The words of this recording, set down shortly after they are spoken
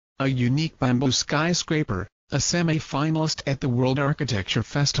a unique bamboo skyscraper, a semi-finalist at the World Architecture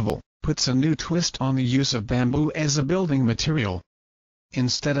Festival, puts a new twist on the use of bamboo as a building material.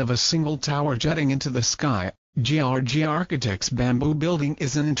 Instead of a single tower jutting into the sky, GRG Architects' bamboo building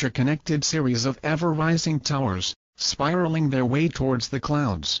is an interconnected series of ever-rising towers, spiraling their way towards the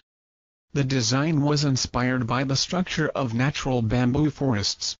clouds. The design was inspired by the structure of natural bamboo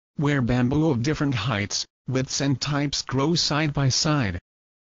forests, where bamboo of different heights, widths and types grow side by side.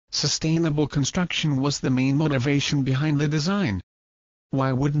 Sustainable construction was the main motivation behind the design.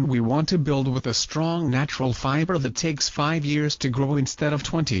 Why wouldn't we want to build with a strong natural fiber that takes 5 years to grow instead of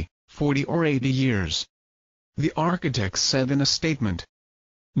 20, 40 or 80 years? The architects said in a statement.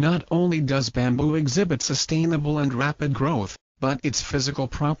 Not only does bamboo exhibit sustainable and rapid growth, but its physical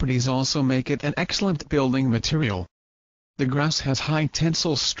properties also make it an excellent building material. The grass has high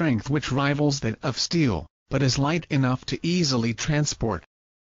tensile strength which rivals that of steel, but is light enough to easily transport.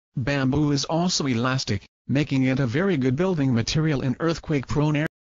 Bamboo is also elastic, making it a very good building material in earthquake-prone areas.